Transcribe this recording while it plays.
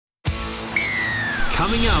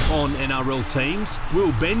Coming up on NRL Teams,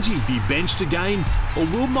 will Benji be benched again, or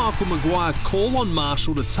will Michael Maguire call on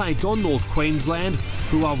Marshall to take on North Queensland,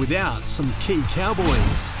 who are without some key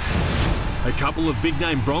Cowboys? A couple of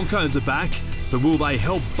big-name Broncos are back, but will they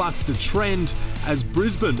help buck the trend as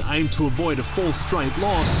Brisbane aim to avoid a fourth straight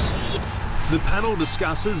loss? The panel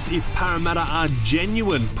discusses if Parramatta are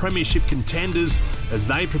genuine premiership contenders as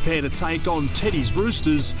they prepare to take on Teddy's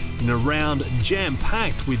Roosters in a round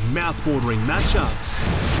jam-packed with mouth-watering matchups.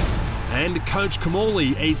 And Coach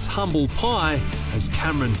Kimmorley eats humble pie as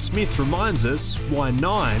Cameron Smith reminds us why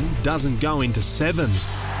 9 doesn't go into 7.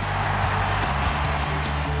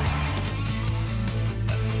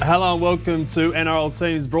 Hello and welcome to NRL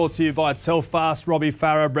Teams, brought to you by Telfast, Robbie,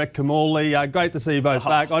 Farah, Brett Kimmorley. Great to see you both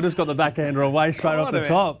back. I just got the backhander away straight off the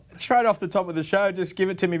top. Straight off the top of the show, just give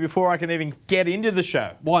it to me before I can even get into the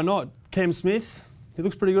show. Why not? Cam Smith, he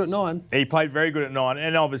looks pretty good at 9. He played very good at 9.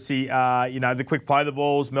 And obviously, the quick play the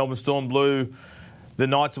balls, Melbourne Storm blew the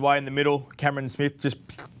Knights away in the middle. Cameron Smith just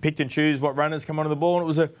picked and choose what runners come onto the ball, and it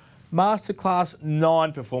was a masterclass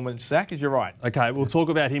 9 performance. Zach, is you right? Okay, we'll talk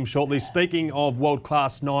about him shortly. Speaking of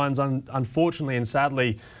world-class 9s, unfortunately and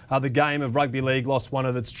sadly, the game of rugby league lost one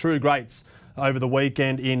of its true greats over the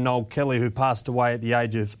weekend in Noel Kelly, who passed away at the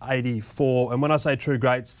age of 84. And when I say true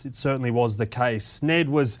greats, it certainly was the case. Ned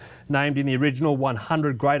was named in the original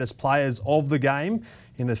 100 greatest players of the game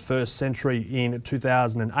in the first century in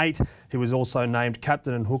 2008. He was also named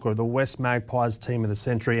captain and hooker of the West Magpies team of the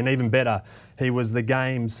century, and even better, he was the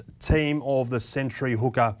game's team of the century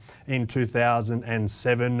hooker in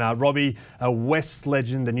 2007. Robbie, a West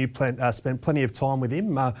legend, and you spent plenty of time with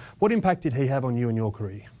him. What impact did he have on you and your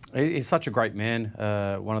career? He's such a great man,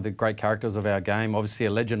 one of the great characters of our game. Obviously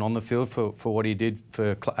a legend on the field for what he did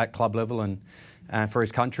at club level and for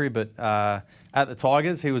his country. But at the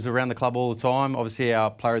Tigers, he was around the club all the time. Obviously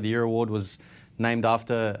our Player of the Year award was named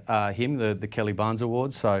after him, the Kelly Barnes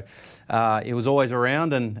Award. So he was always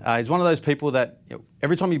around, and he's one of those people that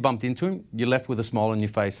every time you bumped into him, you left with a smile on your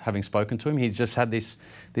face having spoken to him. He's just had this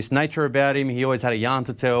nature about him. He always had a yarn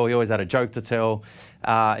to tell. He always had a joke to tell.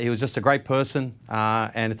 He was just a great person,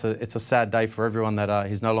 and it's a sad day for everyone that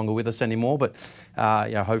he's no longer with us anymore. But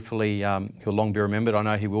hopefully he'll long be remembered. I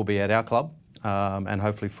know he will be at our club, and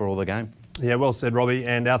hopefully for all the game. Yeah, well said, Robbie,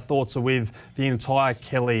 and our thoughts are with the entire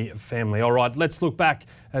Kelly family. All right, let's look back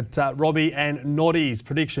at Robbie and Noddy's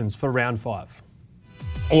predictions for round 5.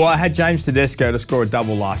 Well, I had James Tedesco to score a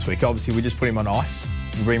double last week. Obviously, we just put him on ice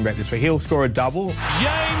and bring him back this week. He'll score a double.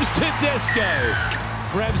 James Tedesco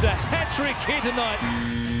grabs a hat-trick here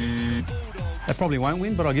tonight. They probably won't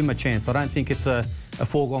win, but I'll give them a chance. I don't think it's a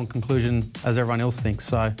foregone conclusion as everyone else thinks,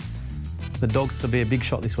 so the Dogs to be a big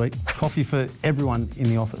shot this week. Coffee for everyone in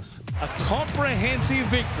the office. A comprehensive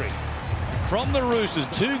victory from the Roosters.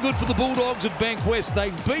 Too good for the Bulldogs at Bankwest.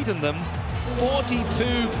 They've beaten them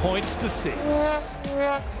 42 points to 6.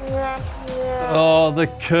 Oh, the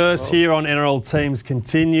curse here on NRL Teams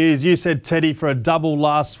continues. You said Teddy for a double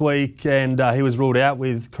last week, and he was ruled out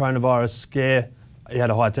with coronavirus scare. He had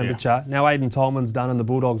a high temperature. Yeah. Now Aiden Tolman's done and the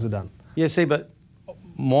Bulldogs are done. Yeah, see, but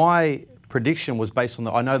my prediction was based on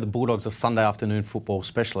I know the Bulldogs are Sunday afternoon football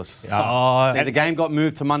specialists. The game got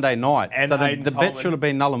moved to Monday night. And so the bet should have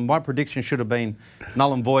been null and my prediction should have been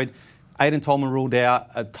null and void. Aiden Tolman ruled out.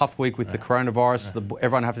 A tough week with the coronavirus.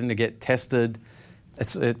 Everyone having to get tested.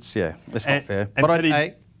 It's not fair.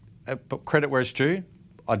 And but credit where it's due.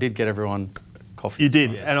 I did get everyone coffee. You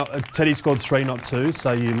did, and Teddy scored 3, not 2,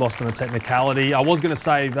 so you lost on a technicality. I was going to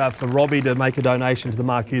say for Robbie to make a donation to the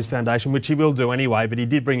Mark Hughes Foundation, which he will do anyway, but he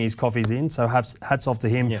did bring his coffees in, so hats off to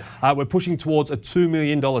him. Yeah. We're pushing towards a $2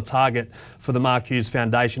 million target for the Mark Hughes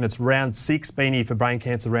Foundation. It's round 6 beanie for brain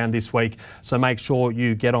cancer round this week, so make sure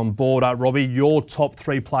you get on board. Robbie, your top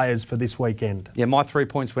 3 players for this weekend. Yeah, my 3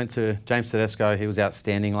 points went to James Tedesco. He was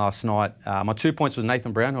outstanding last night. My 2 points was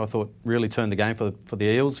Nathan Brown, who I thought really turned the game for the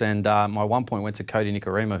Eels, and my 1 point went to Cody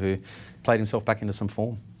Nikorima, who played himself back into some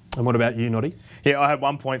form. And what about you, Noddy? Yeah, I had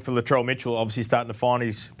 1 point for Latrell Mitchell, obviously starting to find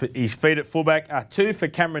his feet at fullback. 2 for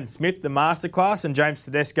Cameron Smith, the masterclass, and James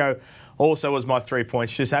Tedesco also was my 3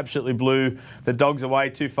 points. Just absolutely blew the Dogs away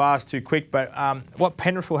too fast, too quick. But what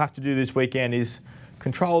Penrith will have to do this weekend is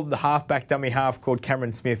control the halfback dummy half called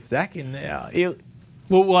Cameron Smith, Zach. And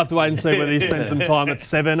We'll have to wait and see whether he spends some time at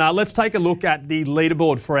 7. Let's take a look at the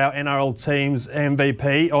leaderboard for our NRL Teams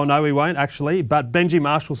MVP. Oh, no, we won't, actually. But Benji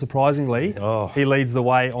Marshall, surprisingly, he leads the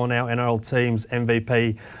way on our NRL Teams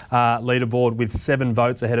MVP leaderboard with 7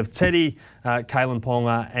 votes ahead of Teddy, Kalen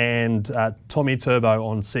Ponga and Tommy Turbo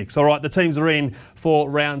on 6. All right, the teams are in for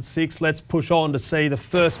round 6. Let's push on to see the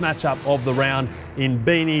first matchup of the round in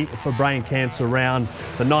Beanie for Brain Cancer round.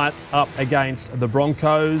 The Knights up against the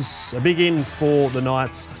Broncos. A big in for the Knights.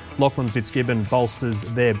 Lachlan Fitzgibbon bolsters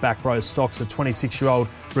their back row stocks. The 26-year-old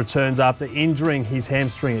returns after injuring his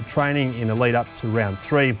hamstring at training in the lead up to round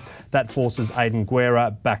 3. That forces Aidan Guerra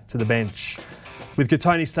back to the bench. With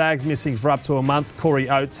Katoni Staggs missing for up to a month, Corey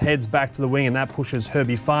Oates heads back to the wing and that pushes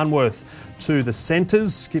Herbie Farnworth to the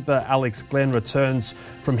centres. Skipper Alex Glenn returns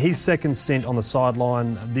from his second stint on the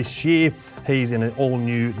sideline this year. He's in an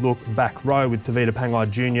all-new look back row with Tavita Pangai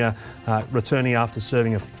Jr. Returning after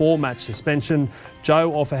serving a 4-match suspension.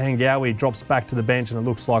 Joe Ofahengawi drops back to the bench and it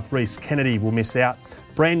looks like Reece Kennedy will miss out.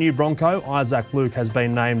 Brand new Bronco, Isaac Luke, has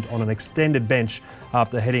been named on an extended bench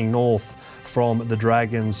after heading north from the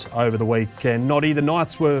Dragons over the weekend. Noddy, the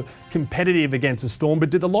Knights were competitive against the Storm, but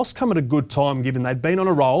did the loss come at a good time given they'd been on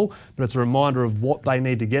a roll, but it's a reminder of what they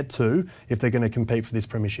need to get to if they're going to compete for this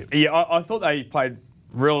premiership? Yeah, I thought they played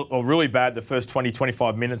really bad the first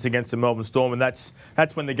 20-25 minutes against the Melbourne Storm, and that's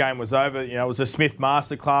when the game was over. You know, it was a Smith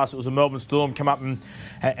masterclass. It was a Melbourne Storm come up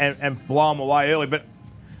and blow them away early, but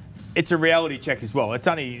it's a reality check as well. It's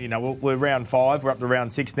only, you know, we're round 5, we're up to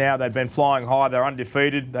round 6 now. They've been flying high, they're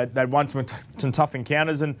undefeated, they'd won some tough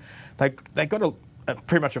encounters, and they got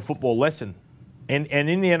pretty much a football lesson. And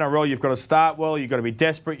in the NRL, you've got to start well, you've got to be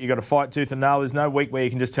desperate, you've got to fight tooth and nail. There's no week where you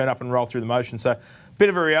can just turn up and roll through the motion. So, bit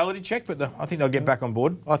of a reality check, but I think they'll get back on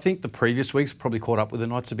board. I think the previous weeks probably caught up with the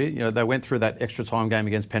Knights a bit. You know, they went through that extra time game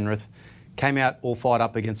against Penrith, came out all fired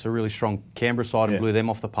up against a really strong Canberra side and blew them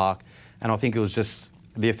off the park. And I think it was just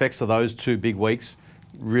the effects of those 2 big weeks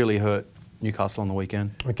really hurt Newcastle on the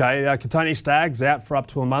weekend. Okay, Katoni Staggs out for up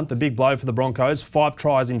to a month. A big blow for the Broncos. 5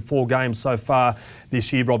 tries in 4 games so far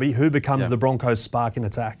this year, Robbie. Who becomes the Broncos' spark in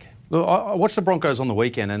attack? Look, I watched the Broncos on the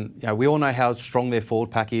weekend, and you know, we all know how strong their forward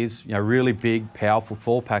pack is. You know, really big, powerful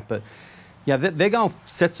forward pack. But yeah, they're going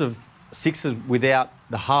sets of 6s without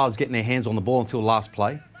the halves getting their hands on the ball until last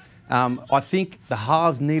play. I think the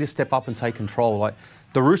halves need to step up and take control. Like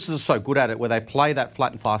the Roosters are so good at it, where they play that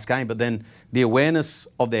flat and fast game, but then the awareness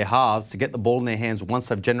of their halves to get the ball in their hands once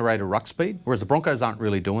they've generated ruck speed, whereas the Broncos aren't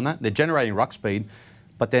really doing that. They're generating ruck speed,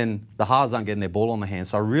 but then the halves aren't getting their ball on the hands.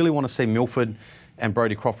 So I really want to see Milford and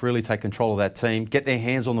Brodie Croft really take control of that team, get their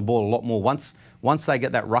hands on the ball a lot more. Once they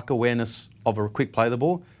get that ruck awareness of a quick play of the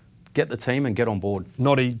ball, get the team and get on board.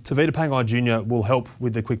 Noddy, Tavita Pangai Jr. will help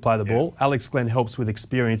with the quick play of the ball. Alex Glenn helps with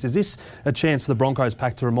experience. Is this a chance for the Broncos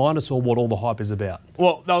pack to remind us all what all the hype is about?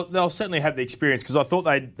 Well, they'll certainly have the experience, because I thought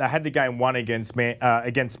they had the game won against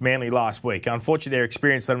Manly last week. Unfortunately, their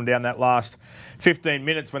experience let them down that last 15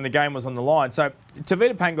 minutes when the game was on the line. So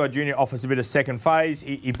Tavita Pangai Jr. offers a bit of second phase.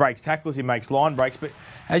 He breaks tackles, he makes line breaks. But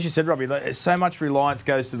as you said, Robbie, so much reliance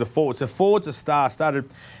goes to the forwards. The forwards are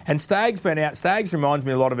star-studded. And Staggs been out. Staggs reminds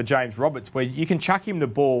me a lot of a James Roberts, where you can chuck him the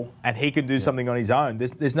ball and he can do something on his own.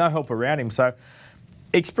 There's no help around him. So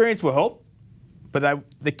experience will help. But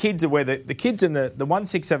the kids are where the kids in the 1,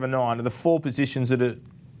 6, 7, 9 are the 4 positions that are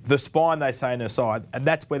the spine, they say, in their side, and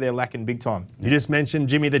that's where they're lacking big time. You just mentioned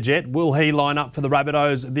Jimmy the Jet. Will he line up for the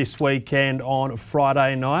Rabbitohs this weekend on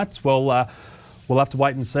Friday night? Well, we'll have to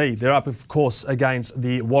wait and see. They're up, of course, against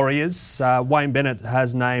the Warriors. Wayne Bennett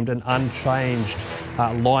has named an unchanged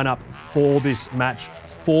lineup for this match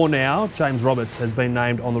for now. James Roberts has been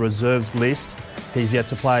named on the reserves list. He's yet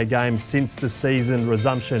to play a game since the season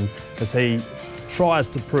resumption as he tries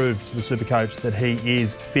to prove to the Supercoach that he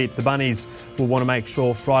is fit. The Bunnies will want to make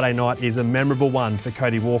sure Friday night is a memorable one for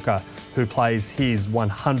Cody Walker, who plays his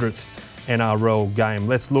 100th NRL game.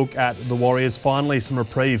 Let's look at the Warriors. Finally, some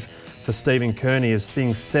reprieve for Stephen Kearney as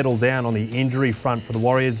things settle down on the injury front for the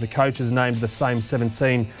Warriors. The coach has named the same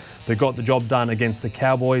 17 that got the job done against the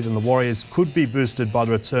Cowboys, and the Warriors could be boosted by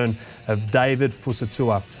the return of David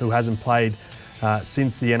Fusatua, who hasn't played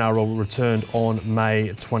since the NRL returned on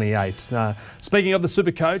May 28. Speaking of the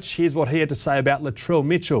Supercoach, here's what he had to say about Latrell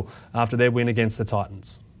Mitchell after their win against the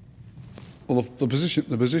Titans. Well, the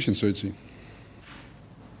position suits him.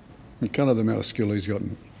 You can't have the amount of skill he's got.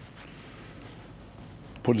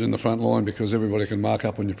 Put it in the front line because everybody can mark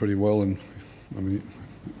up on you pretty well. And I mean,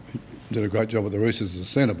 he did a great job at the Roosters as a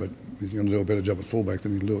centre, but he's going to do a better job at fullback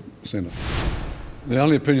than he'll do at centre. The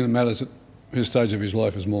only opinion that matters at his stage of his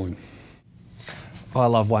life is mine. I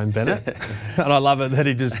love Wayne Bennett, and I love it that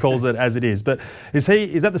he just calls it as it is. But is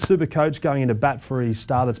that the super coach going into bat for his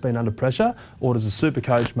star that's been under pressure, or does the super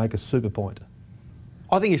coach make a super point?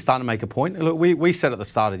 I think he's starting to make a point. Look, we said at the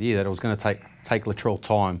start of the year that it was going to take Latrell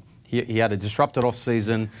time. He had a disrupted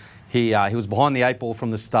off-season. He was behind the 8 ball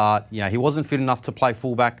from the start. He wasn't fit enough to play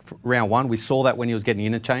fullback for round 1. We saw that when he was getting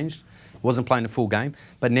interchanged. He wasn't playing the full game.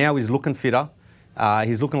 But now he's looking fitter.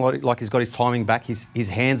 He's looking like he's got his timing back. His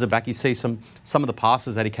hands are back. You see some of the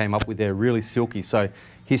passes that he came up with there really silky. So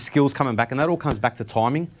his skills coming back, and that all comes back to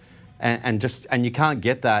timing. And you can't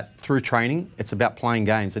get that through training. It's about playing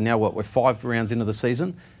games. And now we're 5 rounds into the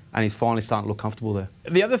season, and he's finally starting to look comfortable there.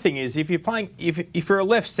 The other thing is, if you're a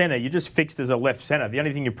left centre, you're just fixed as a left centre. The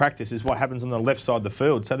only thing you practice is what happens on the left side of the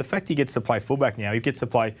field. So the fact he gets to play fullback now, he gets to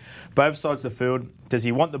play both sides of the field. Does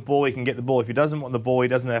he want the ball? He can get the ball. If he doesn't want the ball, he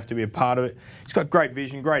doesn't have to be a part of it. He's got great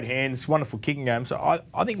vision, great hands, wonderful kicking game. So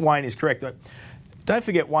I think Wayne is correct. Don't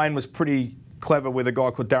forget, Wayne was pretty clever with a guy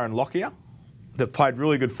called Darren Lockyer that played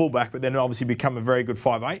really good fullback, but then obviously become a very good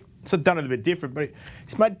 5'8". So done it a bit different, but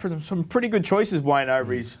he's made some pretty good choices, Wayne,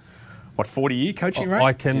 over his 40-year coaching reign.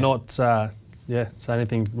 I cannot say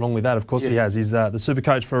anything wrong with that. Of course he has. He's the super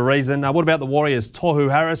coach for a reason. What about the Warriors? Tohu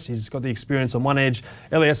Harris, he's got the experience on one edge.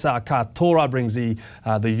 Eliasar Katora brings the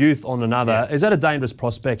youth on another. Is that a dangerous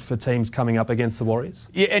prospect for teams coming up against the Warriors?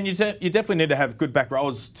 Yeah, and you definitely need to have good back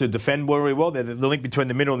rowers to defend really well. They're the link between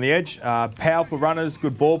the middle and the edge. Powerful runners,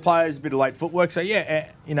 good ball players, a bit of late footwork. So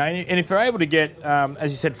and if they're able to get,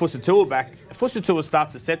 as you said, Fusatua back, Fusatua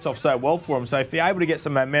starts the sets off so well for them. So if you're able to get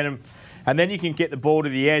some momentum, and then you can get the ball to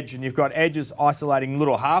the edge, and you've got edges isolating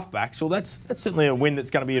little halfbacks. Well, that's certainly a win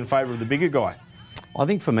that's going to be in favour of the bigger guy. I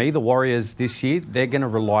think for me, the Warriors this year, they're going to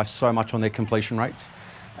rely so much on their completion rates.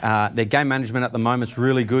 Their game management at the moment is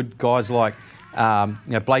really good. Guys like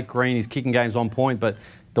Blake Green, his kicking game's on point, but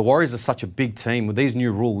the Warriors are such a big team. With these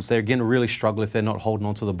new rules, they're going to really struggle if they're not holding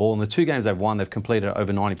on to the ball. And the 2 games they've won, they've completed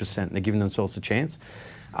over 90%. They're giving themselves a chance.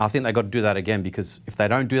 I think they've got to do that again, because if they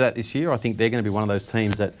don't do that this year, I think they're going to be one of those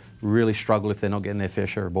teams that really struggle if they're not getting their fair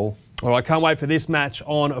share of ball. All right, can't wait for this match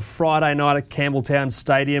on a Friday night at Campbelltown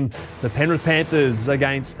Stadium. The Penrith Panthers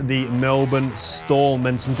against the Melbourne Storm.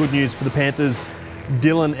 And some good news for the Panthers.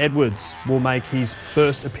 Dylan Edwards will make his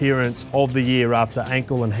first appearance of the year after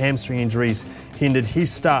ankle and hamstring injuries hindered his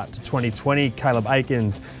start to 2020. Caleb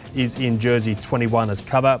Aikens is in jersey 21 as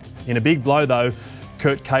cover. In a big blow, though,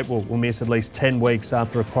 Kurt Capewell will miss at least 10 weeks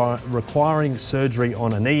after requiring surgery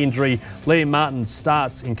on a knee injury. Liam Martin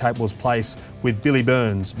starts in Capewell's place, with Billy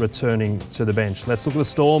Burns returning to the bench. Let's look at the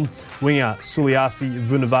Storm. Winger Suliasi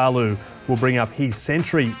Vunivalu will bring up his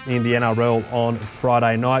century in the NRL on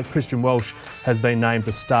Friday night. Christian Welch has been named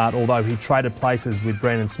to start, although he traded places with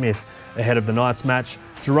Brandon Smith ahead of the night's match.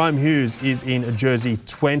 Jerome Hughes is in jersey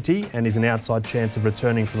 20 and is an outside chance of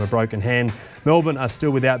returning from a broken hand. Melbourne are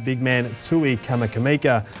still without big man Tui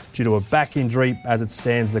Kamakamika due to a back injury. As it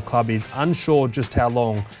stands, the club is unsure just how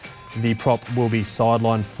long the prop will be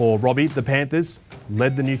sidelined for. Robbie, the Panthers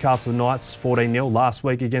led the Newcastle Knights 14-0 last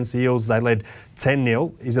week against the Eels. They led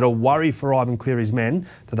 10-0. Is it a worry for Ivan Cleary's men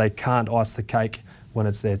that they can't ice the cake when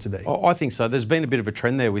it's there to be? I think so. There's been a bit of a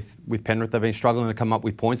trend there with Penrith. They've been struggling to come up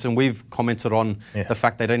with points, and we've commented on the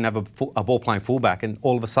fact they didn't have a ball-playing fullback, and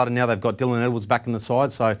all of a sudden now they've got Dylan Edwards back in the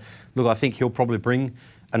side. So, look, I think he'll probably bring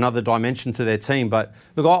another dimension to their team. But,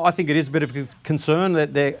 look, I think it is a bit of a concern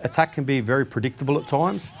that their attack can be very predictable at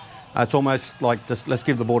times. It's almost like just let's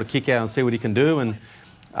give the ball to kick out and see what he can do, and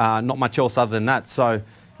not much else other than that. So,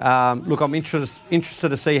 look, I'm interested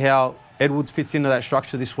to see how Edwards fits into that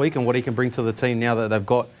structure this week and what he can bring to the team now that they've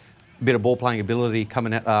got a bit of ball-playing ability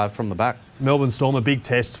coming out from the back. Melbourne Storm, a big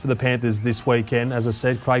test for the Panthers this weekend. As I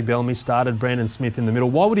said, Craig Bellamy started, Brandon Smith in the middle.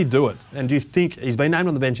 Why would he do it? And do you think, he's been named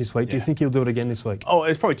on the bench this week, do you think he'll do it again this week? Oh,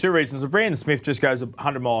 there's probably 2 reasons. Brandon Smith just goes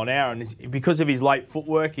 100 mile an hour, and because of his late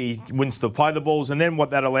footwork, he wins to play the balls. And then what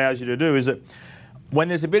that allows you to do is that when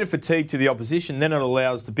there's a bit of fatigue to the opposition, then it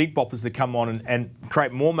allows the big boppers to come on and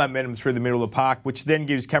create more momentum through the middle of the park, which then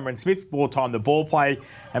gives Cameron Smith more time to ball play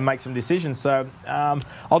and make some decisions. So I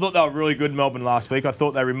thought they were really good, Melbourne, last week. I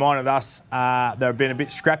thought they reminded us they've been a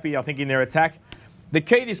bit scrappy, I think, in their attack. The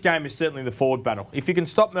key to this game is certainly the forward battle. If you can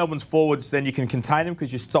stop Melbourne's forwards, then you can contain them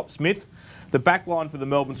because you stop Smith. The back line for the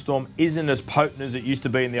Melbourne Storm isn't as potent as it used to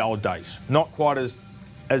be in the old days. Not quite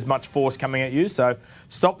as much force coming at you. So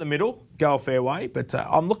stop the middle, go a fair way. But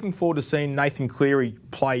I'm looking forward to seeing Nathan Cleary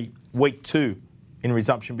play week 2 in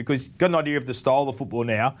resumption, because you've got an idea of the style of football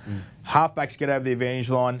now. Halfbacks get over the advantage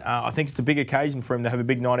line. I think it's a big occasion for him to have a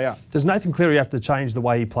big night out. Does Nathan Cleary have to change the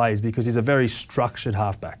way he plays, because he's a very structured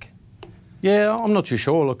halfback? Yeah, I'm not too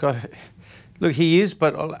sure. Look, he is,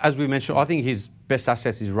 but as we mentioned, I think his best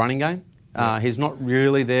asset is his running game. He's not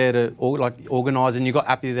really there to organise, and you've got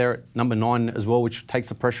Appy there at number 9 as well, which takes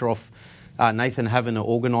the pressure off Nathan having to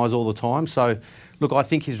organise all the time. So, look, I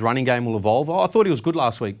think his running game will evolve. I thought he was good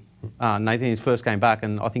last week, Nathan, his first game back,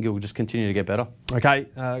 and I think he will just continue to get better. Okay,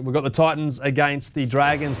 we've got the Titans against the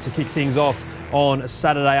Dragons to kick things off on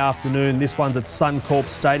Saturday afternoon. This one's at Suncorp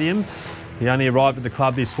Stadium. He only arrived at the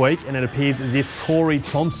club this week, and it appears as if Corey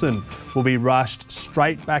Thompson will be rushed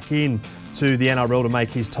straight back in to the NRL to make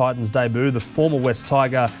his Titans debut. The former West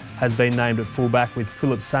Tiger has been named at fullback, with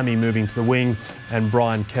Philip Sammy moving to the wing and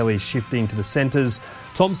Brian Kelly shifting to the centres.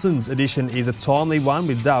 Thompson's addition is a timely one,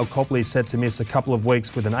 with Dale Copley set to miss a couple of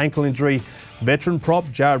weeks with an ankle injury. Veteran prop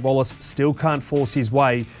Jared Wallace still can't force his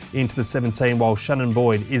way into the 17, while Shannon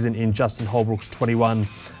Boyd isn't in Justin Holbrook's 21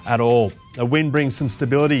 at all. A win brings some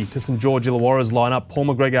stability to St George Illawarra's lineup. Paul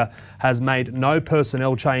McGregor has made no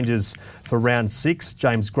personnel changes for round 6.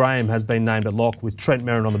 James Graham has been named at lock, with Trent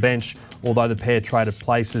Merrin on the bench, although the pair traded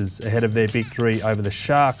places ahead of their victory over the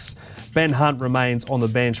Sharks. Ben Hunt remains on the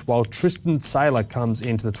bench, while Tristan Saylor comes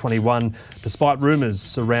into the 21, despite rumours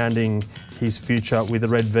surrounding his future with the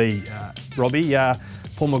Red V. Robbie,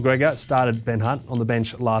 Paul McGregor started Ben Hunt on the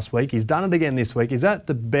bench last week. He's done it again this week. Is that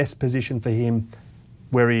the best position for him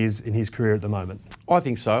where he is in his career at the moment? I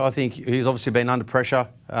think so. I think he's obviously been under pressure.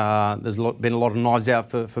 There's been a lot of knives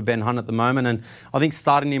out for Ben Hunt at the moment, and I think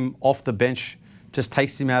starting him off the bench just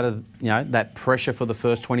takes him out of that pressure for the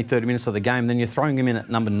first 20, 30 minutes of the game. Then you're throwing him in at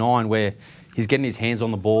number 9, where he's getting his hands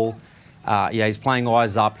on the ball. He's playing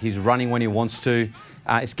eyes up. He's running when he wants to.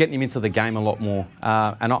 It's getting him into the game a lot more.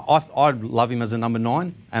 And I love him as a number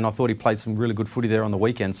 9, and I thought he played some really good footy there on the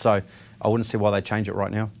weekend. So I wouldn't see why they change it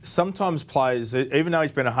right now. Sometimes players, even though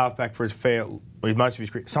he's been a halfback for most of his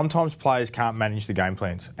career, sometimes players can't manage the game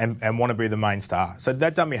plans and want to be the main star. So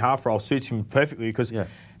that dummy half role suits him perfectly, because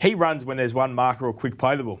he runs when there's one marker or quick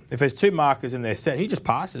play the ball. If there's 2 markers and they're set, he just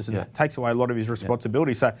passes, and it takes away a lot of his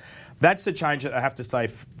responsibility. So that's the change that they have to stay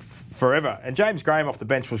forever. And James Graham off the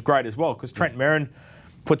bench was great as well, because Trent Merrin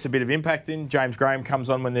puts a bit of impact in. James Graham comes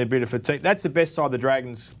on when they're a bit of fatigue. That's the best side the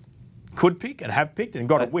Dragons could pick and have picked and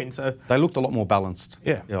got a win. So they looked a lot more balanced.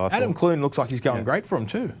 Adam Clune looks like he's going great for him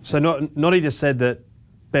too. So Noddy just said that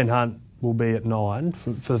Ben Hunt will be at 9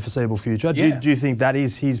 for the foreseeable future. Do you think that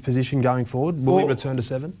is his position going forward? Will he return to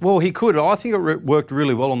 7? Well, he could. I think it worked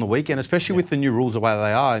really well on the weekend, especially with the new rules the way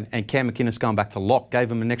they are. And Cam McInnes going back to lock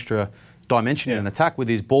gave him an extra dimension in attack with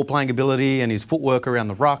his ball-playing ability and his footwork around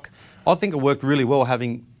the ruck. I think it worked really well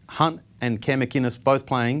having Hunt and Cam McInnes both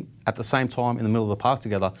playing at the same time in the middle of the park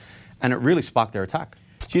together, and it really sparked their attack.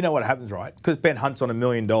 Do you know what happens, right? Because Ben Hunt's on $1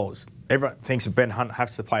 million. Everyone thinks that Ben Hunt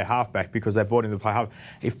has to play halfback because they bought him to play half.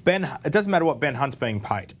 It doesn't matter what Ben Hunt's being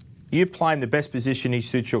paid. You play him the best position he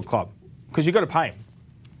suits your club, because you've got to pay him.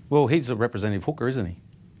 Well, he's a representative hooker, isn't he?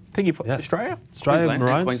 I think he played Australia?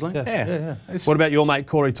 Maroons. Queensland. Yeah. What about your mate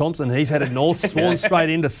Corey Thompson? He's headed north, sworn straight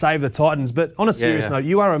in to save the Titans. But on a serious note,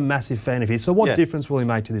 you are a massive fan of his. So what difference will he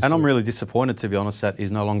make to this And group? I'm really disappointed, to be honest, that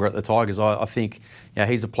he's no longer at the Tigers. I think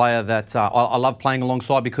he's a player that I love playing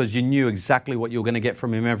alongside, because you knew exactly what you were going to get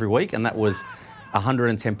from him every week, and that was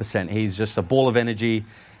 110%. He's just a ball of energy.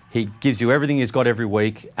 He gives you everything he's got every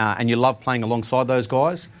week, and you love playing alongside those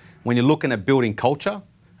guys. When you're looking at building culture,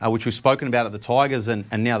 which we've spoken about at the Tigers and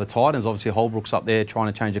now the Titans, obviously Holbrook's up there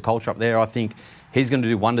trying to change the culture up there. I think he's going to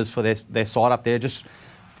do wonders for their side up there, just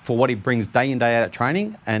for what he brings day in, day out at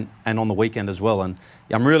training and on the weekend as well. And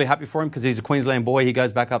I'm really happy for him, because he's a Queensland boy. He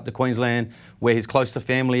goes back up to Queensland where he's close to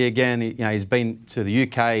family again. He's been to the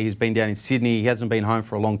UK, he's been down in Sydney, he hasn't been home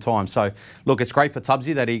for a long time. So, look, it's great for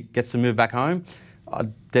Tubbsy that he gets to move back home. I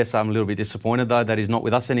dare say I'm a little bit disappointed, though, that he's not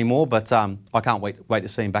with us anymore, but I can't wait to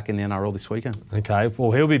see him back in the NRL this weekend. Okay,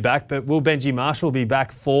 well, he'll be back, but will Benji Marshall be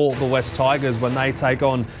back for the West Tigers when they take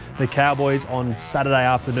on the Cowboys on Saturday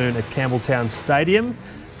afternoon at Campbelltown Stadium?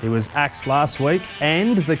 He was axed last week,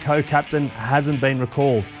 and the co-captain hasn't been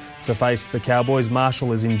recalled to face the Cowboys.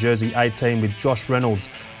 Marshall is in jersey 18, with Josh Reynolds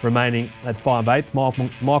remaining at 5'8".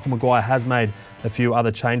 Michael Maguire has made a few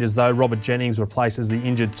other changes, though. Robert Jennings replaces the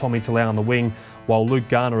injured Tommy Talau on the wing, while Luke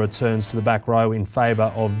Garner returns to the back row in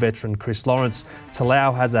favour of veteran Chris Lawrence.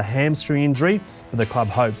 Talau has a hamstring injury, but the club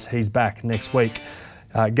hopes he's back next week.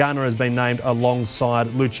 Garner has been named alongside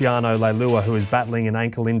Luciano Leilua, who is battling an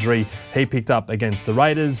ankle injury he picked up against the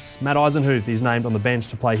Raiders. Matt Eisenhuth is named on the bench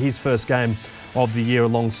to play his first game of the year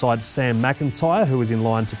alongside Sam McIntyre, who is in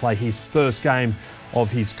line to play his first game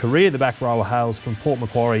of his career. The back rower hails from Port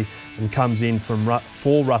Macquarie and comes in for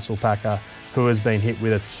Russell Packer, who has been hit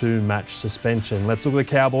with a 2-match suspension. Let's look at the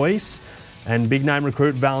Cowboys. And big-name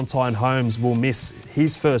recruit Valentine Holmes will miss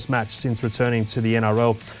his first match since returning to the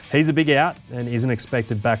NRL. He's a big out and isn't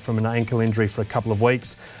expected back from an ankle injury for a couple of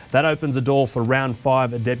weeks. That opens the door for round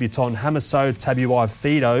 5 debutant Hamiso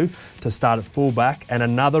Tabuai-Fidow to start at fullback. And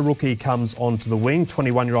another rookie comes onto the wing.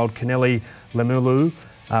 21-year-old Kennelly Lemulu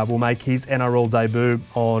will make his NRL debut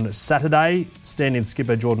on Saturday. Stand-in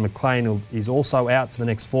skipper Jordan McLean is also out for the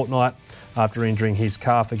next fortnight after injuring his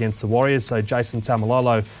calf against the Warriors. So Jason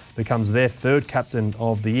Taumalolo becomes their third captain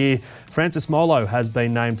of the year. Francis Molo has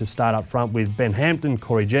been named to start up front with Ben Hampton,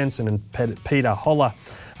 Corey Jensen and Peter Holler.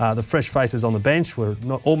 The fresh faces on the bench were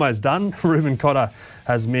almost done. Ruben Cotter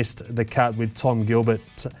has missed the cut with Tom Gilbert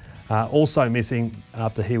also missing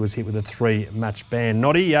after he was hit with a 3-match ban.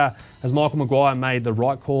 Noddy, has Michael Maguire made the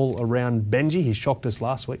right call around Benji? He shocked us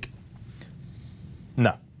last week.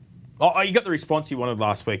 No. Oh, you got the response you wanted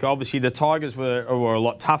last week. Obviously, the Tigers were a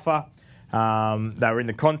lot tougher. They were in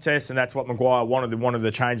the contest, and that's what Maguire wanted the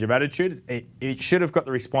change of attitude. It should have got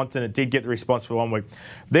the response, and it did get the response for 1 week.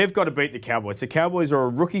 They've got to beat the Cowboys. The Cowboys are a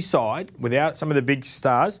rookie side without some of the big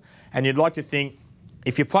stars, and you'd like to think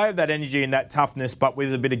if you play with that energy and that toughness, but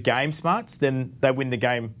with a bit of game smarts, then they win the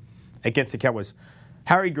game against the Cowboys.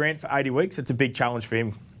 Harry Grant for 80 weeks, it's a big challenge for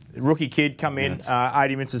him. Rookie kid, come in,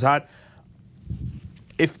 80 minutes is hard.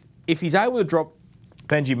 If he's able to drop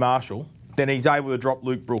Benji Marshall, then he's able to drop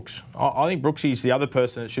Luke Brooks. I think Brooksy's the other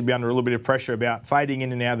person that should be under a little bit of pressure about fading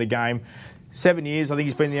in and out of the game. 7 years, I think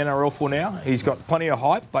he's been in the NRL for now. He's got plenty of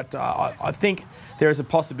hype, but I think there is a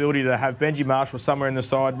possibility to have Benji Marshall somewhere in the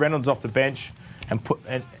side, Reynolds off the bench,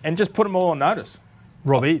 and just put them all on notice.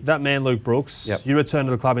 Robbie, that man Luke Brooks, you returned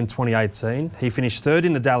to the club in 2018. He finished third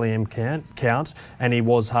in the Dally M count, and he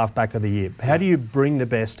was halfback of the year. How do you bring the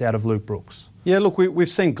best out of Luke Brooks? Yeah, look, we've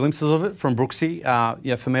seen glimpses of it from Brooksy.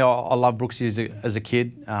 For me, I love Brooksy as a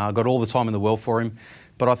kid. I got all the time in the world for him.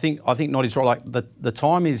 But I think Noddy's right. Like the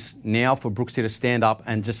time is now for Brooksy to stand up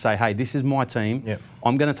and just say, hey, this is my team. Yep.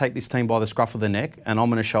 I'm going to take this team by the scruff of the neck and I'm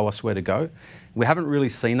going to show us where to go. We haven't really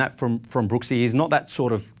seen that from Brooksy. He's not that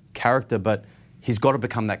sort of character, but he's got to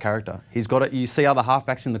become that character. He's got to. You see other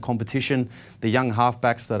halfbacks in the competition, the young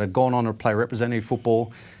halfbacks that have gone on to play representative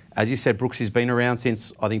football. As you said, Brooksy's been around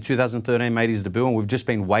since, I think, 2013, made his debut, and we've just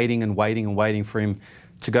been waiting for him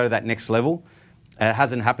to go to that next level. It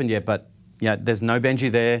hasn't happened yet, but there's no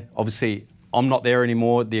Benji there. Obviously, I'm not there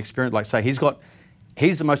anymore. The experience, like say, he's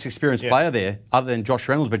the most experienced player there, other than Josh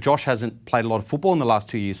Reynolds, but Josh hasn't played a lot of football in the last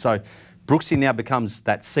 2 years. So Brooksy now becomes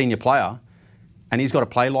that senior player, and he's got to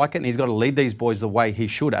play like it, and he's got to lead these boys the way he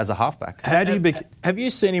should as a halfback. Have you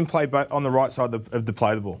seen him play on the right side of the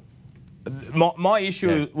play the ball? My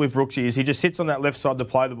issue with Brooksy is he just sits on that left side to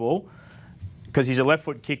play the ball because he's a left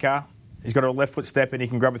foot kicker. He's got a left foot step and he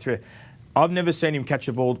can grab it through. I've never seen him catch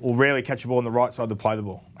a ball or rarely catch a ball on the right side to play the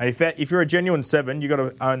ball. And if you're a genuine 7, you've got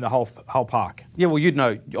to own the whole park. Yeah, well, you'd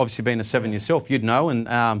know. Obviously, being a 7 yourself, you'd know.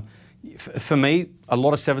 And for me, a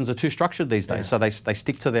lot of 7s are too structured these days. So they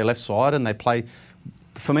stick to their left side and they play.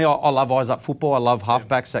 For me, I love eyes up football. I love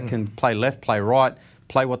halfbacks that can play left, play right,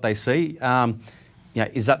 play what they see.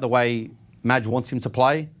 Is that the way Madge wants him to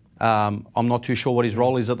play? I'm not too sure what his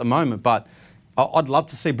role is at the moment, but I'd love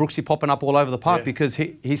to see Brooksy popping up all over the park because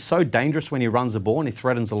he's so dangerous when he runs the ball and he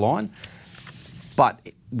threatens the line. But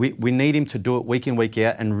we need him to do it week in, week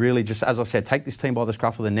out and really just, as I said, take this team by the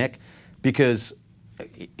scruff of the neck because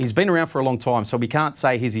he's been around for a long time, so we can't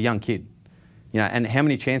say he's a young kid. And how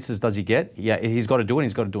many chances does he get? Yeah, he's got to do it and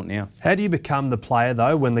he's got to do it now. How do you become the player,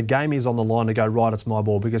 though, when the game is on the line to go, right, it's my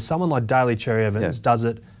ball? Because someone like Daly Cherry Evans does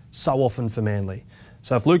it so often for Manly.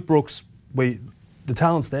 So if Luke Brooks, the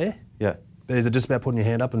talent's there, but is it just about putting your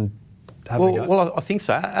hand up and having a go? Well, I think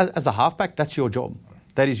so. As a halfback, that's your job.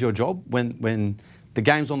 That is your job. When the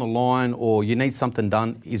game's on the line or you need something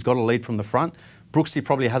done, he's got to lead from the front. Brooksy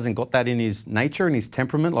probably hasn't got that in his nature and his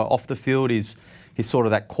temperament. Like off the field, he's sort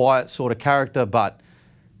of that quiet sort of character, but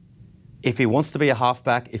if he wants to be a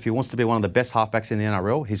halfback, if he wants to be one of the best halfbacks in the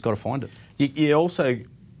NRL, he's got to find it. You also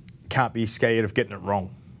can't be scared of getting it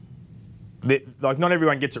wrong. Like not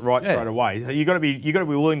everyone gets it right straight away. You got to be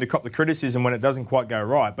willing to cop the criticism when it doesn't quite go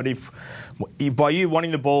right. But if by you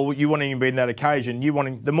wanting the ball, you wanting to be in that occasion,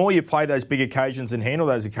 the more you play those big occasions and handle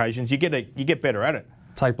those occasions, you get better at it.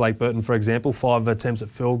 Take Blake Burton, for example, 5 attempts at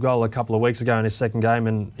field goal a couple of weeks ago in his second game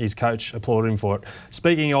and his coach applauded him for it.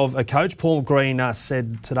 Speaking of a coach, Paul Green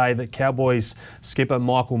said today that Cowboys skipper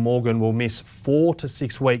Michael Morgan will miss 4 to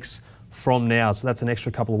 6 weeks from now. So that's an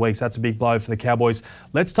extra couple of weeks. That's a big blow for the Cowboys.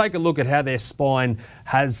 Let's take a look at how their spine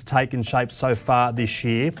has taken shape so far this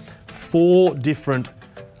year. 4 different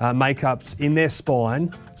makeups in their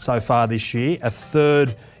spine so far this year, a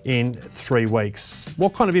third in 3 weeks.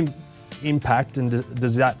 What kind of much impact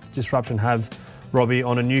does that disruption have, Robbie,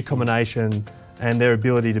 on a new combination and their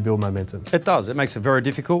ability to build momentum? It does. It makes it very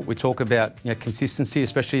difficult. We talk about consistency,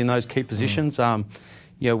 especially in those key positions.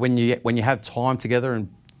 When you have time together and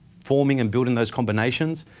forming and building those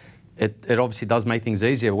combinations, it obviously does make things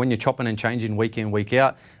easier. When you're chopping and changing week in, week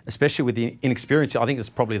out, especially with the inexperience, I think it's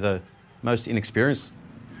probably the most inexperienced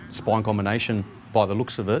spine combination by the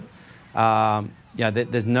looks of it.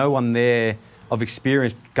 There's no one there of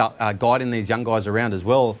experience guiding these young guys around as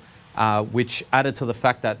well, which added to the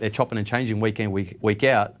fact that they're chopping and changing week in, week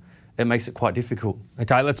out, it makes it quite difficult.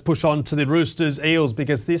 Okay, let's push on to the Roosters-Eels,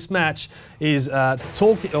 because this match is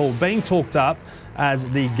being talked up as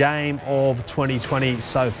the game of 2020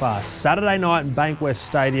 so far. Saturday night in Bankwest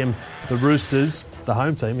Stadium, the Roosters, the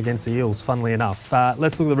home team, against the Eels, funnily enough.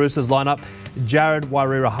 Let's look at the Roosters lineup. Jared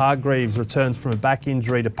Wairira-Hargreaves returns from a back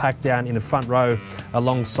injury to pack down in the front row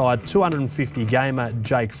alongside 250 gamer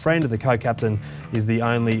Jake Friend. The co-captain is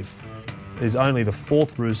only the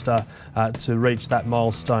fourth Rooster to reach that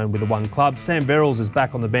milestone with the one club. Sam Verrills is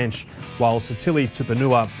back on the bench, while Satili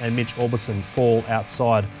Tupanua and Mitch Orbison fall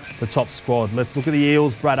outside the top squad. Let's look at the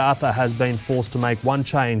Eels. Brad Arthur has been forced to make one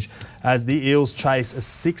change as the Eels chase a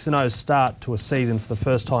 6-0 start to a season for the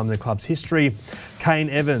first time in the club's history. Kane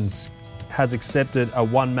Evans has accepted a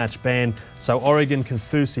one-match ban, so Oregon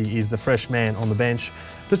Confusi is the fresh man on the bench.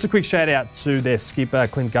 Just a quick shout out to their skipper,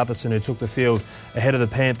 Clint Gutherson, who took the field ahead of the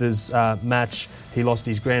Panthers match. He lost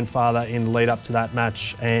his grandfather in the lead up to that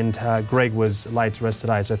match, and Greg was laid to rest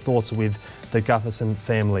today, so thoughts with the Gutherson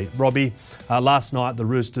family. Robbie, last night the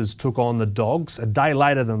Roosters took on the Dogs a day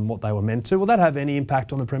later than what they were meant to. Will that have any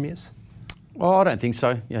impact on the Premiers? Well, I don't think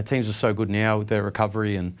so. Teams are so good now with their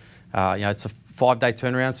recovery, and it's a 5-day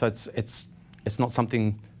turnaround, so it's not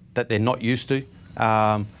something that they're not used to.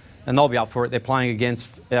 And they'll be up for it. They're playing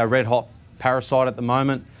against our red-hot Parasite at the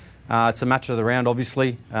moment. It's a match of the round,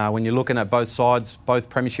 obviously, when you're looking at both sides, both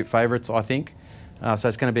premiership favourites, I think. So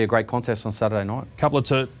it's going to be a great contest on Saturday night. A couple of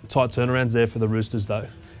tight turnarounds there for the Roosters, though.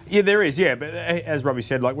 Yeah, there is, yeah. But as Robbie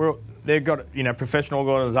said, they've got professional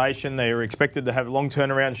organisation. They're expected to have long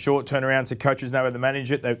turnarounds, short turnarounds. The coaches know how to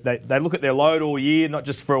manage it. They look at their load all year, not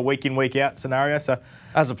just for a week in, week out scenario. So,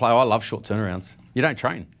 as a player, I love short turnarounds. You don't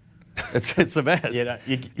train. It's the best. Yeah,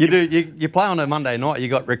 you play on a Monday night. You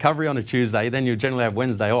got recovery on a Tuesday. Then you generally have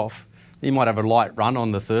Wednesday off. You might have a light run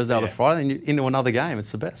on the Thursday or the Friday, and you're into another game.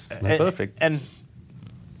 It's the best. Perfect. And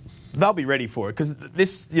they'll be ready for it, because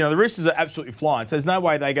the Roosters are absolutely flying. So there's no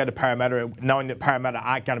way they go to Parramatta knowing that Parramatta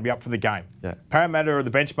aren't going to be up for the game. Yeah. Parramatta are the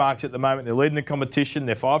benchmarks at the moment. They're leading the competition.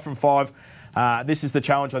 They're 5 from 5. This is the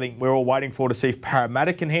challenge I think we're all waiting for, to see if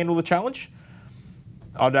Parramatta can handle the challenge.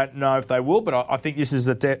 I don't know if they will, but I think this is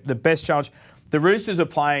the best challenge. The Roosters are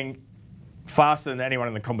playing faster than anyone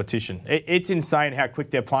in the competition. It's insane how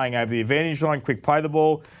quick they're playing over the advantage line, quick play the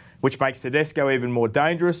ball, which makes Tedesco even more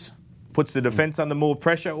dangerous, puts the defence under more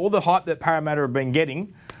pressure. All the hype that Parramatta have been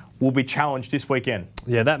getting will be challenged this weekend.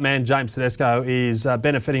 Yeah, that man, James Tedesco, is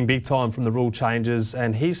benefiting big time from the rule changes,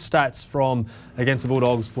 and his stats from against the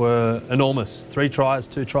Bulldogs were enormous. 3 tries,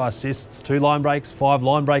 2 try assists, 2 line breaks, 5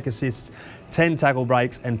 line break assists, 10 tackle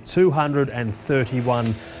breaks and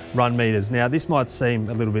 231 run metres. Now, this might seem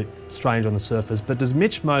a little bit strange on the surface, but does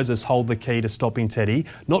Mitch Moses hold the key to stopping Teddy?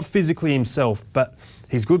 Not physically himself, but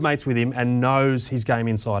he's good mates with him and knows his game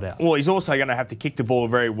inside out. Well, he's also going to have to kick the ball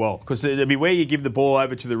very well, because it'll be where you give the ball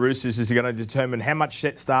over to the Roosters is going to determine how much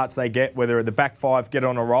set starts they get, whether the back 5 get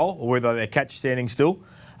on a roll or whether they catch standing still.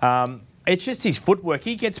 It's just his footwork.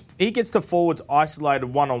 He gets the forwards isolated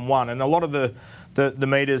one-on-one, and a lot of the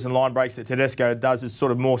metres and line breaks that Tedesco does is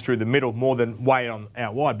sort of more through the middle, more than way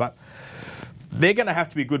out wide. But they're going to have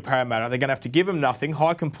to be good Parramatta. They're going to have to give him nothing,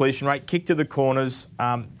 high completion rate, kick to the corners,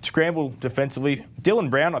 scramble defensively.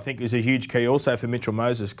 Dylan Brown, I think, is a huge key also for Mitchell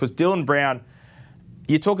Moses, because Dylan Brown,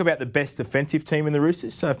 you talk about the best defensive team in the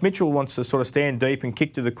Roosters. So if Mitchell wants to sort of stand deep and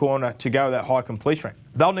kick to the corner to go that high completion rate,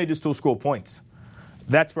 they'll need to still score points.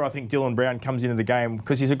 That's where I think Dylan Brown comes into the game,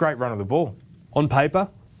 because he's a great runner of the ball. On paper,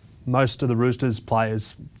 most of the Roosters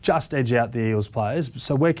players just edge out the Eels players.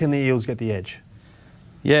 So where can the Eels get the edge?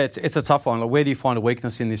 Yeah, it's a tough one. Where do you find a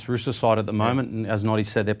weakness in this Rooster side at the moment? And as Noddy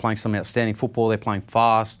said, they're playing some outstanding football. They're playing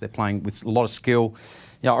fast. They're playing with a lot of skill.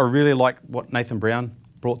 I really like what Nathan Brown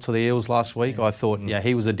brought to the Eels last week. I thought,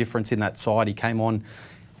 he was a difference in that side. He came on.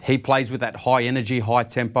 He plays with that high energy, high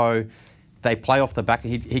tempo. They play off the back.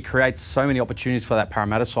 He creates so many opportunities for that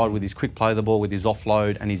Parramatta side with his quick play of the ball, with his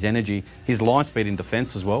offload and his energy. His line speed in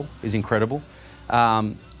defence as well is incredible.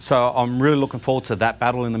 So I'm really looking forward to that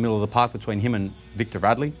battle in the middle of the park between him and Victor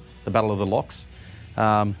Radley, the battle of the locks.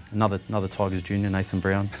 Another Tigers junior, Nathan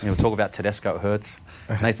Brown. We'll talk about Tedesco, it hurts.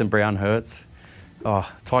 Nathan Brown hurts. Oh,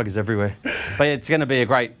 Tigers everywhere. But it's going to be a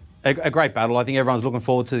great battle. I think everyone's looking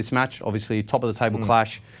forward to this match. Obviously, top of the table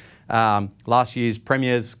clash. Last year's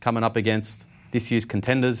premiers coming up against this year's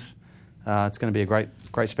contenders. It's going to be a great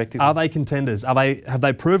spectacle. Are they contenders? Have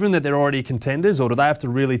they proven that they're already contenders, or do they have to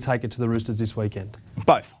really take it to the Roosters this weekend?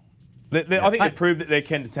 Both. I think they proved that they're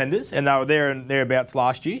contenders, and they were there and thereabouts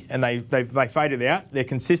last year, and they faded out. They're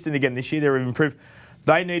consistent again this year. They've improved.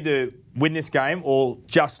 They need to win this game or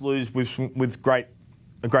just lose with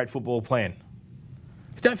a great football plan.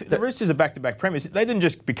 The Roosters are back-to-back premiers. They didn't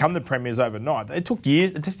just become the premiers overnight. It took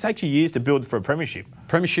years. It takes you years to build for a premiership.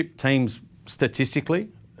 Premiership teams statistically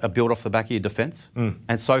are built off the back of your defence.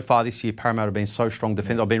 And so far this year, Parramatta have been so strong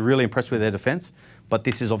defence. I've been really impressed with their defence, but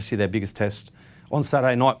this is obviously their biggest test. On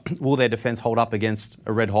Saturday night, will their defence hold up against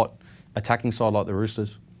a red-hot attacking side like the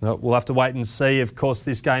Roosters? We'll have to wait and see. Of course,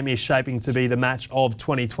 this game is shaping to be the match of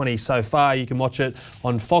 2020 so far. You can watch it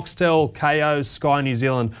on Foxtel, KO, Sky New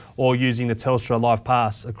Zealand, or using the Telstra Live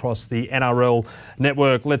Pass across the NRL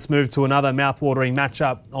network. Let's move to another mouthwatering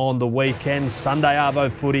matchup on the weekend. Sunday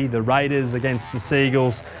Arvo footy, the Raiders against the Sea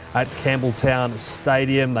Eagles at Campbelltown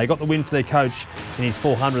Stadium. They got the win for their coach in his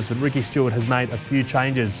 400th, but Ricky Stewart has made a few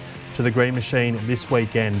changes to the Green Machine this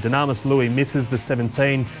weekend. Dynamis Louis misses the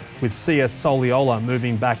 17, with Sia Soliola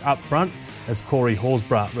moving back up front as Corey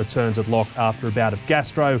Horsburgh returns at lock after a bout of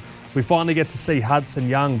gastro. We finally get to see Hudson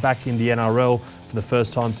Young back in the NRL for the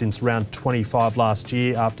first time since round 25 last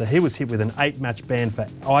year after he was hit with an 8-match ban for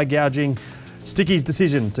eye gouging. Sticky's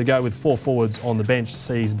decision to go with 4 forwards on the bench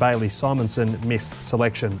sees Bailey Simonson miss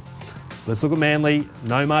selection. Let's look at Manly.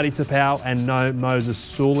 No Marty Taupau and no Moses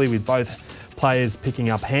Suli, with both players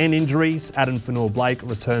picking up hand injuries. Adam Fanua-Blake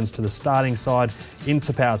returns to the starting side in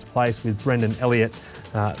Tapau's place, with Brendan Elliott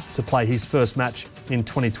to play his first match in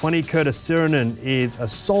 2020. Curtis Sirenen is a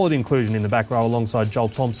solid inclusion in the back row alongside Joel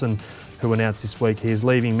Thompson, who announced this week he is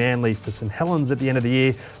leaving Manly for St Helens at the end of the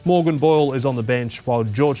year. Morgan Boyle is on the bench, while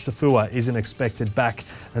George Tafua isn't expected back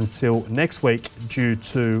until next week due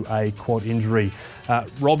to a quad injury.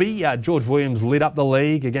 Robbie, George Williams lit up the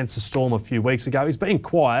league against the Storm a few weeks ago. He's been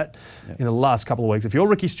quiet in the last couple of weeks. If you're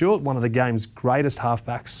Ricky Stewart, one of the game's greatest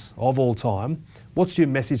halfbacks of all time, what's your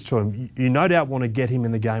message to him? You no doubt want to get him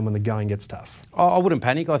in the game when the going gets tough. I wouldn't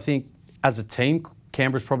panic. I think as a team,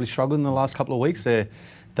 Canberra's probably struggled in the last couple of weeks.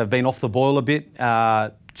 They've been off the boil a bit.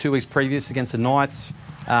 2 weeks previous against the Knights.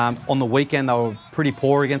 On the weekend, they were pretty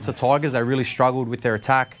poor against the Tigers. They really struggled with their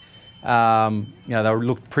attack. They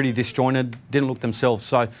looked pretty disjointed, didn't look themselves.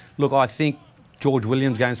 So, look, I think George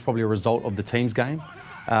Williams' game is probably a result of the team's game.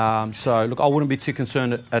 I wouldn't be too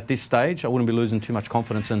concerned at this stage. I wouldn't be losing too much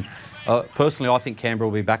confidence. And personally, I think Canberra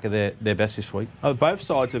will be back at their best this week. Both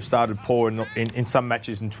sides have started poor in some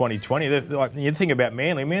matches in 2020. You think about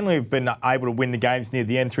Manly. Manly have been able to win the games near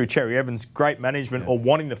the end through Cherry Evans' great management or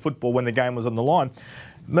wanting the football when the game was on the line.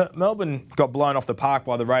 Melbourne got blown off the park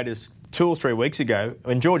by the Raiders 2 or 3 weeks ago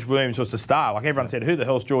when George Williams was the star. Like, everyone said, who the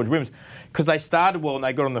hell's George Williams? Because they started well and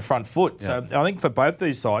they got on the front foot. Yeah. So I think for both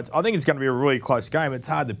these sides, I think it's going to be a really close game. It's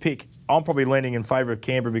hard to pick. I'm probably leaning in favour of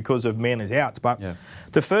Canberra because of Manly's outs. But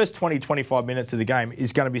the first 20-25 minutes of the game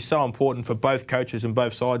is going to be so important for both coaches and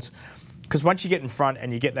both sides. Because once you get in front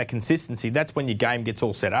and you get that consistency, that's when your game gets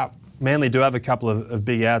all set up. Manly do have a couple of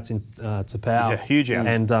big outs in Tapau. Yeah, huge outs.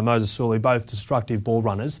 And Moses Suli, both destructive ball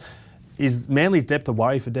runners. Is Manly's depth a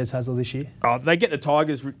worry for Des Hasler this year? Oh, they get the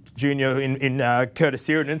Tigers junior in Curtis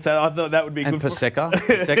Sirenen, so I thought that would be good. And Paseka.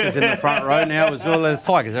 Paseka's in the front row now as well. There's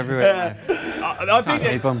Tigers everywhere. I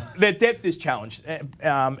think their depth is challenged.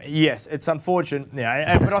 Yes, it's unfortunate.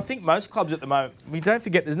 But I think most clubs at the moment, we don't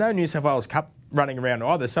forget there's no New South Wales Cup running around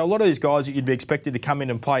either. So a lot of these guys that you'd be expected to come in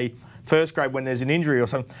and play first grade when there's an injury or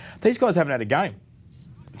something, these guys haven't had a game.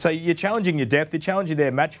 So you're challenging your depth, you're challenging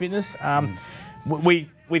their match fitness.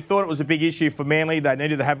 We thought it was a big issue for Manly. They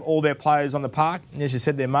needed to have all their players on the park. And as you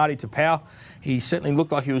said there, Marty Taupau, he certainly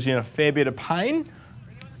looked like he was in a fair bit of pain.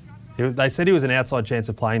 They said he was an outside chance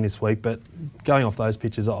of playing this week, but going off those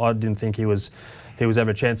pitches, I didn't think he was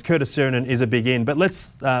ever a chance. Curtis Sirenen is a big in. But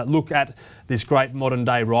let's look at this great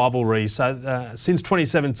modern-day rivalry. So since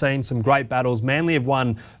 2017, some great battles. Manly have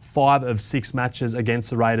won 5 of 6 matches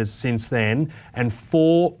against the Raiders since then, and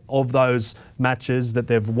 4 of those matches that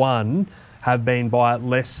they've won have been by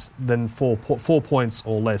less than 4 points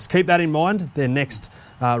or less. Keep that in mind. Their next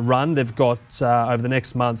run, they've got over the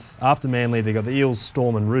next month after Manly, they've got the Eels,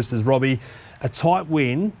 Storm and Roosters. Robbie, a tight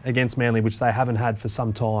win against Manly, which they haven't had for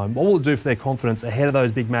some time. What will it do for their confidence ahead of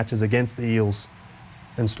those big matches against the Eels?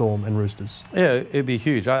 and Storm and Roosters? Yeah, it'd be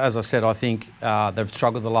huge. As I said, I think they've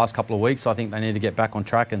struggled the last couple of weeks. I think they need to get back on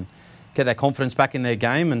track and get their confidence back in their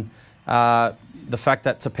game. And the fact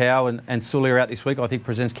that Taupau and Sully are out this week, I think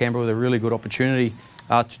presents Canberra with a really good opportunity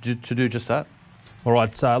to do just that. All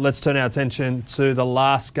right, let's turn our attention to the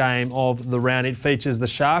last game of the round. It features the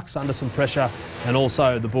Sharks under some pressure and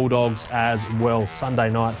also the Bulldogs as well.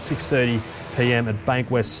 Sunday night, 6:30 p.m. at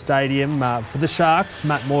Bankwest Stadium. For the Sharks,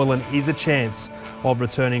 Matt Moylan is a chance of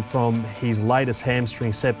returning from his latest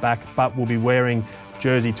hamstring setback, but will be wearing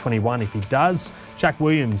jersey 21 if he does. Jack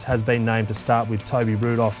Williams has been named to start with Toby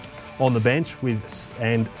Rudolph on the bench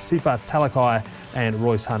and Sifa Talakai and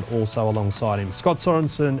Royce Hunt also alongside him. Scott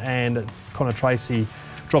Sorensen and Connor Tracy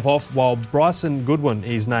drop off, while Bryson Goodwin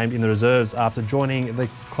is named in the reserves after joining the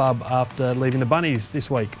club after leaving the Bunnies this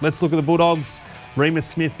week. Let's look at the Bulldogs. Remus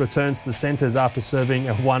Smith returns to the centres after serving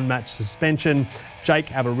a one-match suspension. Jake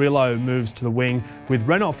Avarillo moves to the wing, with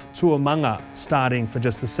Renouf Tuamanga starting for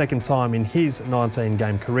just the second time in his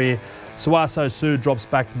 19-game career. Suaso Su drops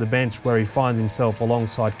back to the bench, where he finds himself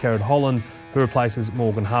alongside Kerrod Holland, who replaces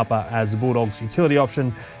Morgan Harper as the Bulldogs' utility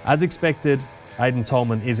option. As expected, Aidan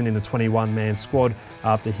Tolman isn't in the 21-man squad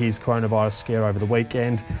after his coronavirus scare over the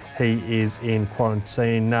weekend. He is in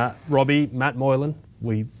quarantine. Robbie, Matt Moylan,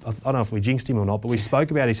 I don't know if we jinxed him or not, but we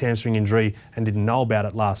spoke about his hamstring injury and didn't know about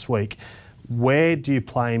it last week. Where do you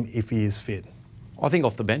play him if he is fit? I think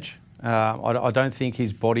off the bench. I don't think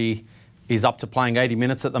his body is up to playing 80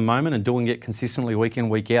 minutes at the moment and doing it consistently week in,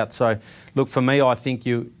 week out. So, look, for me, I think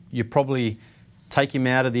you probably take him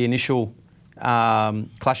out of the initial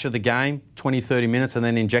clash of the game, 20, 30 minutes, and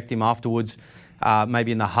then inject him afterwards,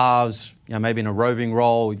 maybe in the halves, maybe in a roving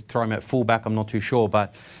role, throw him at fullback, I'm not too sure.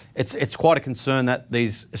 But it's quite a concern that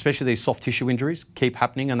especially these soft tissue injuries keep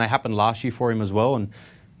happening, and they happened last year for him as well. And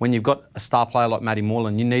when you've got a star player like Matty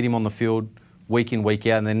Moylan, you need him on the field week in, week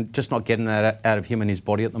out, and then just not getting that out of him and his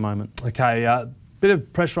body at the moment. Okay, bit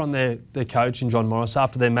of pressure on their coach in John Morris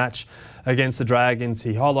after their match against the Dragons.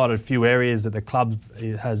 He highlighted a few areas that the club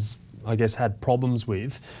has, I guess, had problems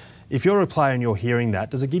with. If you're a player and you're hearing that,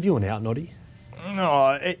 does it give you an out, Noddy?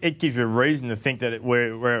 No, it gives you a reason to think that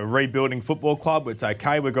we're a rebuilding football club. It's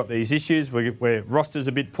okay, we've got these issues. We're roster's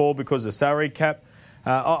a bit poor because of salary cap.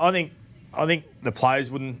 I think the players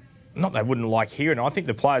wouldn't like hearing it. I think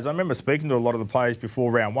the players, I remember speaking to a lot of the players before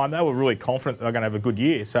round one, they were really confident that they're going to have a good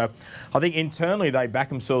year. So I think internally they back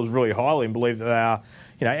themselves really highly and believe that they are,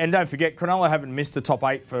 and don't forget, Cronulla haven't missed the top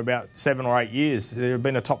 8 for about 7 or 8 years. They've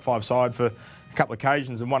been a top 5 side for a couple of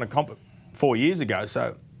occasions and won a comp 4 years ago.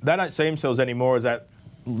 So they don't see themselves anymore as that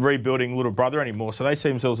rebuilding little brother anymore. So they see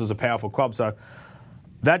themselves as a powerful club. So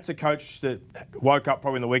that's a coach that woke up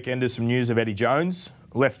probably in the weekend to some news of Eddie Jones,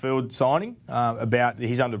 left field signing, about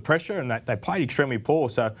he's under pressure, and they played extremely poor.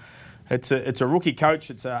 So it's a rookie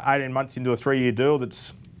coach. It's 18 months into a 3-year deal.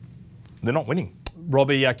 They're not winning.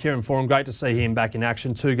 Robbie, Kieran Foran, great to see him back in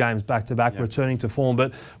action. 2 games back-to-back, returning to form.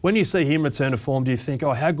 But when you see him return to form, do you think,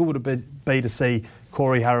 how good would it be to see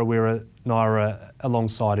Corey Harawira-Naira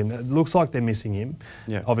alongside him? It looks like they're missing him.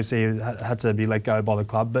 Yeah. Obviously, he had to be let go by the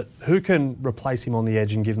club. But who can replace him on the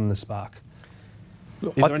edge and give them the spark?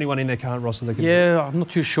 Is there anyone in their current roster that can do it? I'm not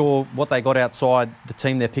too sure what they got outside the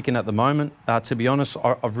team they're picking at the moment. To be honest,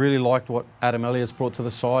 I've really liked what Adam Elliott's brought to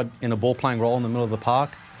the side in a ball-playing role in the middle of the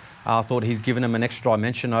park. I thought he's given them an extra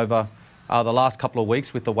dimension over the last couple of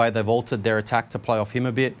weeks with the way they've altered their attack to play off him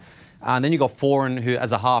a bit. And then you've got Foran, who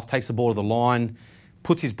as a half takes the ball to the line,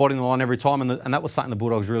 puts his body in the line every time, and that was something the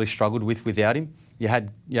Bulldogs really struggled with without him. You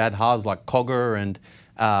had halves like Cogger and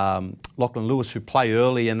Lachlan Lewis who play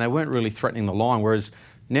early, and they weren't really threatening the line, whereas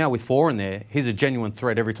now with Foran there, he's a genuine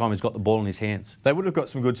threat every time he's got the ball in his hands. They would have got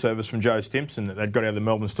some good service from Joe Stimpson that they'd got out of the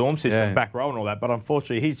Melbourne Storm system, back row and all that, but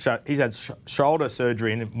unfortunately he's had shoulder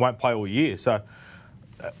surgery and won't play all year. So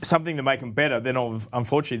something to make him better. Then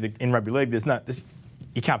unfortunately in rugby league,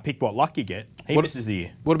 you can't pick what luck you get. He misses the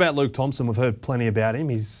year. What about Luke Thompson? We've heard plenty about him.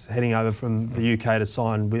 He's heading over from the UK to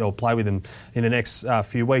sign or play with him in the next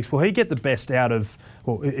few weeks. Will he get the best out of...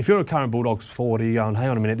 Well, if you're a current Bulldogs forward, you're going, hang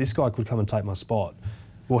on a minute, this guy could come and take my spot.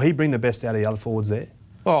 Will he bring the best out of the other forwards there?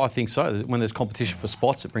 Well, I think so. When there's competition for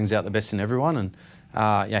spots, it brings out the best in everyone.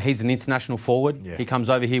 And he's an international forward. Yeah. He comes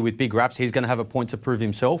over here with big raps. He's going to have a point to prove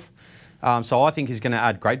himself. So I think he's going to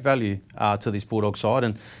add great value to this Bulldog side.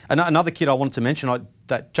 And another kid I wanted to mention,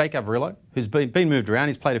 that Jake Avarillo, who's been moved around.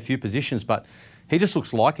 He's played a few positions, but he just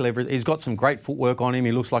looks like leverage. He's got some great footwork on him.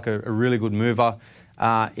 He looks like a really good mover.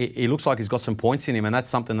 He looks like he's got some points in him, and that's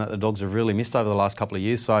something that the Dogs have really missed over the last couple of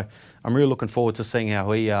years. So I'm really looking forward to seeing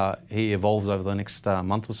how he evolves over the next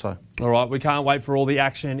month or so. All right, we can't wait for all the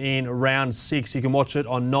action in round 6. You can watch it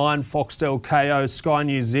on 9, Foxtel, KO, Sky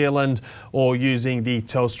New Zealand, or using the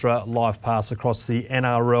Telstra Live Pass across the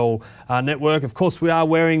NRL network. Of course, we are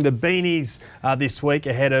wearing the beanies this week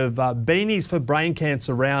ahead of Beanies for Brain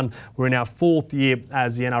Cancer round. We're in our 4th year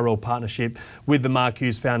as the NRL partnership with the Mark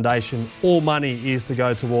Hughes Foundation. All money is to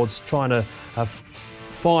go towards trying to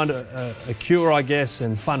find a cure, I guess,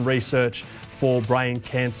 and fund research for brain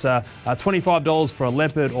cancer. $25 for a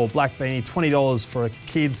leopard or black beanie, $20 for a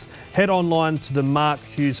kids. Head online to the Mark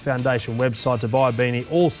Hughes Foundation website to buy a beanie,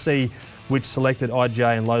 or see which selected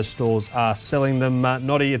IGA and Lowe's stores are selling them.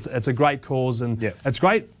 Noddy, it's a great cause, and it's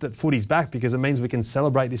great that footy's back because it means we can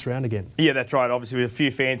celebrate this round again. Yeah, that's right. Obviously, with a few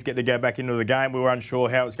fans getting to go back into the game, we were unsure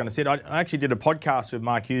how it was going to sit. I actually did a podcast with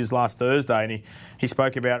Mark Hughes last Thursday, and he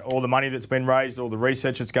spoke about all the money that's been raised, all the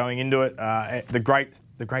research that's going into it, the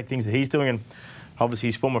great things that he's doing, and obviously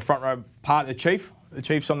his former front row part of the chief. The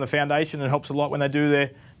chief's on the foundation and helps a lot when they do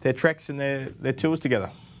their treks and their tours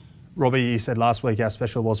together. Robbie, you said last week how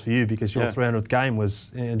special it was for you because your 300th game was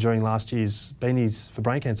during last year's Beanies for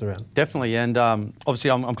Brain Cancer round. Definitely, and obviously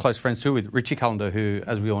I'm close friends too with Richie Callender, who,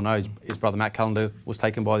 as we all know, his brother Matt Callender was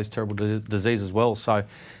taken by this terrible disease as well. So,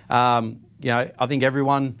 I think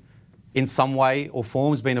everyone in some way or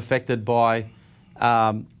form has been affected by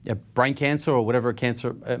brain cancer or whatever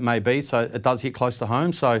cancer it may be. So it does hit close to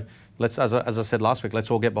home. So let's, as I said last week, let's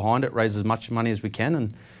all get behind it, raise as much money as we can,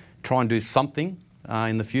 and try and do something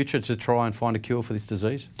in the future to try and find a cure for this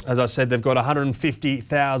disease. As I said, they've got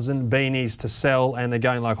 150,000 beanies to sell and they're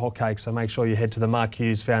going like hotcakes, so make sure you head to the Mark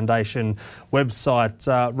Hughes Foundation website.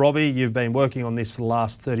 Robbie, you've been working on this for the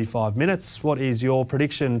last 35 minutes. What is your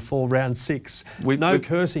prediction for round 6? No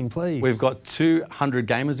cursing, please. We've got 200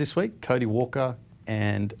 gamers this week, Cody Walker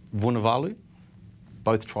and Vunivalu,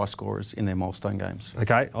 both try scorers in their milestone games.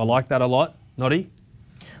 Okay, I like that a lot. Noddy?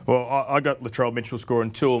 Well, I got Latrell Mitchell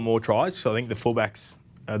scoring 2 or more tries, so I think the fullbacks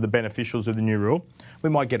are the beneficials of the new rule.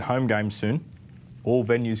 We might get home games soon. All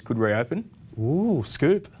venues could reopen. Ooh,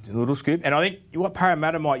 scoop. A little scoop. And I think what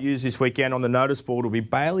Parramatta might use this weekend on the notice board will be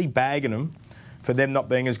Bailey bagging them for them not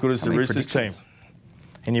being as good as the Roosters team.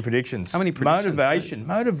 Any predictions? How many predictions?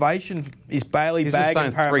 Motivation is Bailey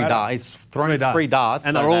bagging Parramatta. He's throwing 3 darts.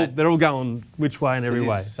 And they're all going which way and every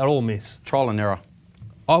way. They'll all miss. Trial and error.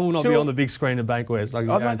 I will not be on the big screen at Bankwest.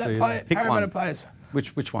 Parramatta players.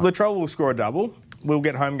 Which one? Latrell will score a double. We'll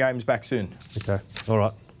get home games back soon. Okay, all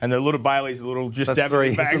right. And the little Bailey's a little just stab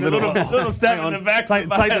in the back. A little stab in the back. Take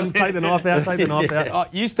the knife out. Take the knife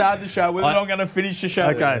out. You start the show. We're not going to finish the show.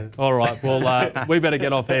 Okay, all right. Well, we better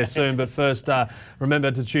get off air soon. But first,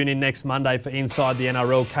 remember to tune in next Monday for Inside the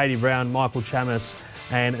NRL. Katie Brown, Michael Chamis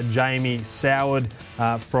and Jamie Soward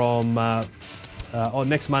from... on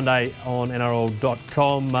next Monday on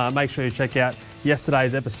NRL.com. Make sure you check out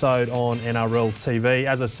yesterday's episode on NRL TV.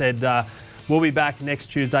 As I said, we'll be back next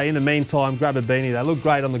Tuesday. In the meantime, grab a beanie. They look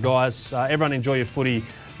great on the guys. Everyone enjoy your footy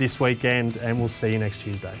this weekend, and we'll see you next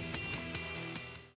Tuesday.